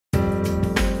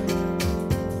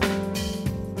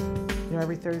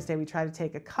every Thursday we try to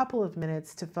take a couple of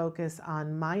minutes to focus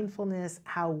on mindfulness,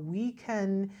 how we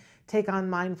can take on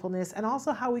mindfulness, and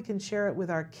also how we can share it with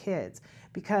our kids,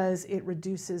 because it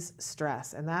reduces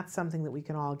stress, and that's something that we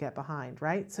can all get behind,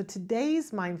 right? So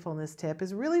today's mindfulness tip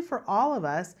is really for all of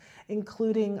us,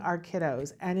 including our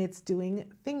kiddos, and it's doing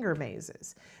finger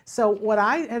mazes. So what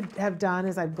I have done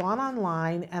is I've gone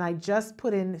online and I just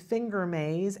put in finger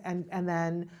maze and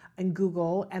then in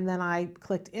Google, and then I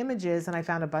clicked images and I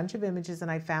found a bunch of images,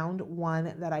 and I found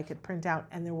one that I could print out,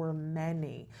 and there were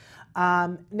many.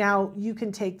 Now you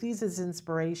can take these as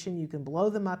inspiration, you can blow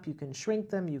them up, you can shrink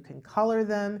them, you can color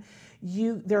them.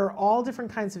 There are all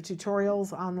different kinds of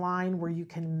tutorials online where you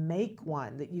can make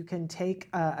one, that you can take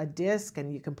a disc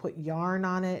and you can put yarn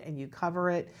on it and you cover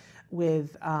it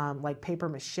with like paper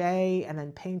mache and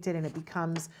then paint it, and it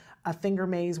becomes a finger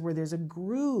maze where there's a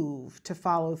groove to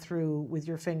follow through with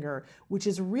your finger, which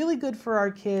is really good for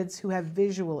our kids who have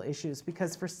visual issues,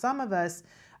 because for some of us,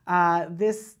 I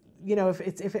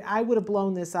would have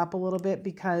blown this up a little bit,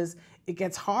 because it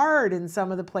gets hard in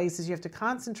some of the places you have to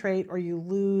concentrate, or you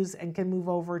lose and can move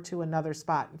over to another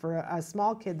spot. For a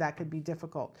small kid, that could be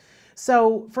difficult.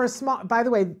 So by the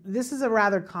way, this is a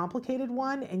rather complicated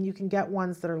one, and you can get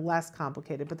ones that are less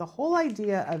complicated. But the whole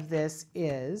idea of this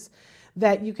is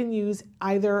that you can use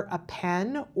either a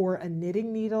pen or a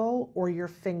knitting needle or your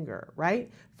finger,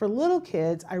 right? For little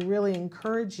kids, I really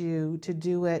encourage you to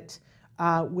do it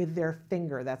with their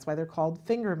finger. That's why they're called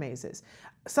finger mazes.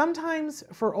 Sometimes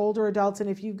for older adults, and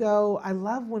if you go, I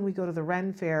love when we go to the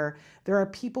Ren Fair, there are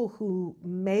people who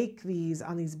make these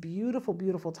on these beautiful,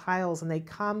 beautiful tiles, and they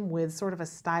come with sort of a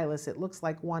stylus. It looks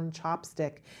like one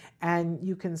chopstick, and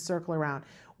you can circle around.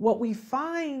 What we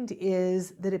find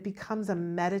is that it becomes a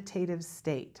meditative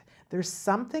state. There's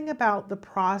something about the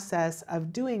process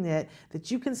of doing it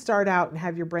that you can start out and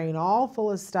have your brain all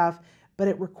full of stuff, but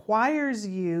it requires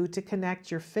you to connect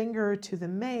your finger to the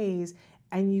maze,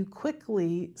 and you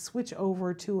quickly switch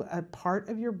over to a part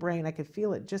of your brain. I could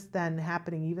feel it just then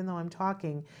happening, even though I'm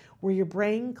talking, where your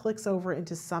brain clicks over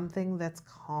into something that's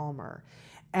calmer.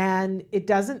 And it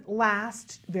doesn't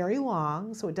last very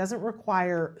long, so it doesn't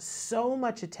require so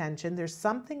much attention. There's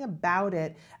something about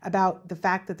it, about the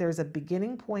fact that there's a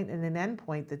beginning point and an end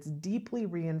point, that's deeply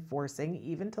reinforcing,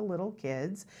 even to little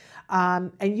kids.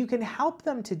 And you can help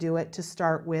them to do it to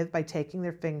start with by taking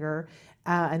their finger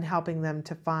and helping them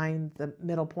to find the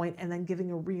middle point, and then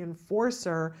giving a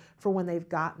reinforcer for when they've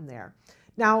gotten there.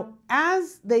 Now,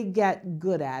 as they get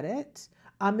good at it,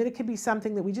 and it could be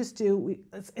something that we just do.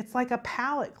 It's like a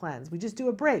palate cleanse. We just do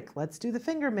a break. Let's do the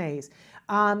finger maze.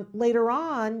 Later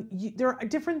on, there are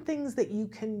different things that you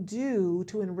can do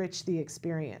to enrich the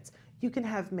experience. You can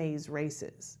have maze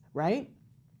races, right?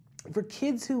 For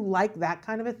kids who like that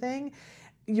kind of a thing,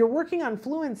 you're working on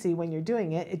fluency when you're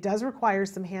doing it. It does require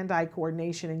some hand-eye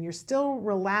coordination, and you're still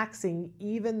relaxing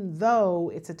even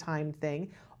though it's a timed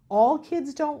thing. All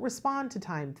kids don't respond to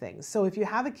timed things. So if you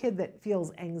have a kid that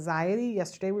feels anxiety,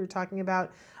 yesterday we were talking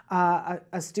about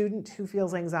a student who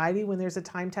feels anxiety when there's a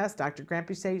time test. Dr.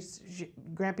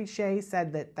 Grampy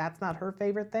said that that's not her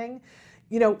favorite thing.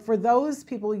 You know, for those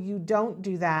people, you don't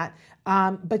do that,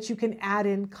 but you can add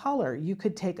in color. You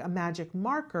could take a magic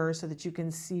marker so that you can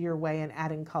see your way and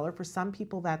add in color. For some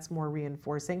people, that's more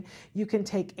reinforcing. You can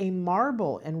take a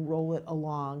marble and roll it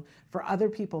along. For other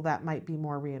people, that might be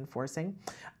more reinforcing.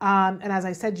 And as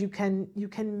I said, you can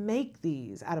make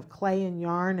these out of clay and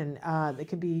yarn, and it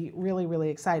can be really, really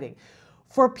exciting.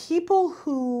 For people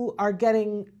who are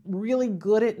getting really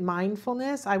good at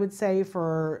mindfulness, I would say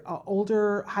for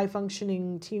older,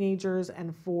 high-functioning teenagers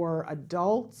and for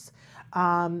adults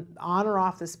on or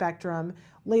off the spectrum,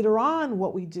 later on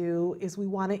what we do is we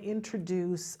want to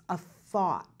introduce a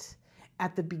thought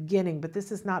at the beginning, but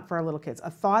this is not for our little kids. A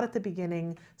thought at the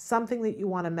beginning, something that you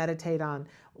want to meditate on,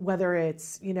 whether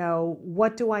it's,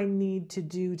 what do I need to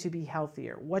do to be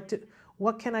healthier?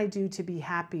 What can I do to be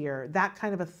happier? That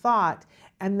kind of a thought.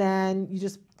 And then you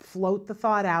just float the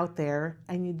thought out there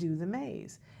and you do the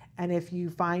maze. And if you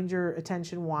find your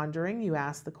attention wandering, you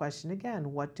ask the question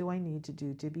again, what do I need to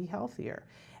do to be healthier?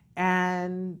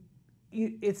 And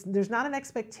there's not an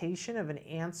expectation of an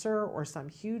answer or some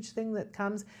huge thing that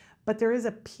comes, but there is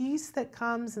a peace that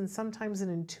comes, and sometimes an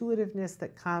intuitiveness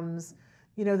that comes,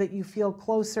 that you feel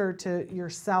closer to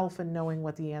yourself and knowing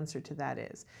what the answer to that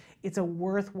is. It's a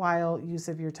worthwhile use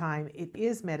of your time. It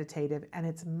is meditative, and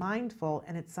it's mindful,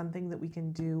 and it's something that we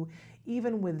can do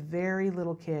even with very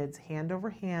little kids, hand over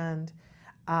hand.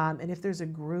 And if there's a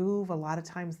groove, a lot of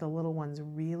times the little ones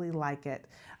really like it.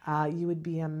 You would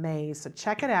be amazed. So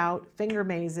check it out, finger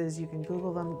mazes. You can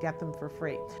Google them, get them for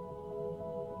free.